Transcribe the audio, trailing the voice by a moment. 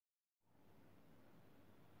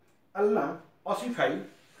ulna ossify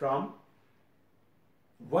from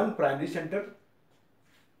one primary center,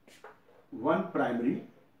 one primary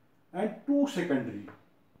and two secondary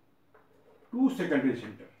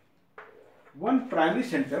center. One primary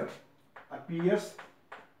center appears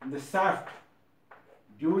in the shaft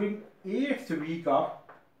during 8th week of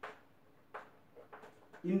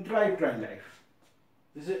intrauterine life.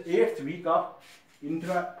 This is 8th week of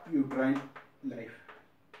intrauterine life.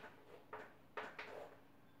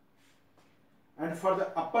 And for the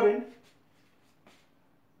upper end,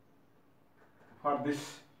 for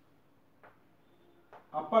this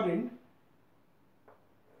upper end,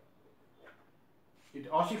 it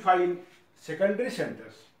ossifies in secondary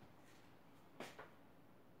centers.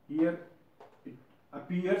 Here it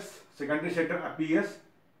appears, secondary center appears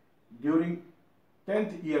during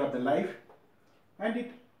 10th year of the life, and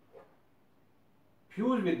it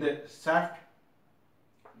fuse with the shaft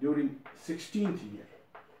during 16th year,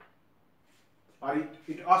 or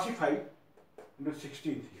it ossify in the 16th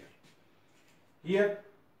year. Here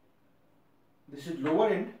this is lower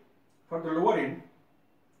end. For the lower end,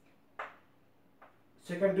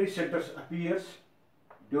 secondary centers appears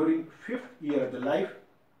during 5th year of the life,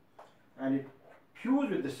 and it fuse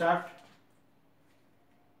with the shaft,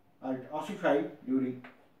 or it ossify during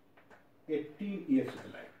 18 years of the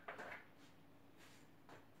life.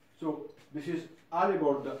 So this is all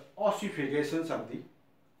about the ossifications of the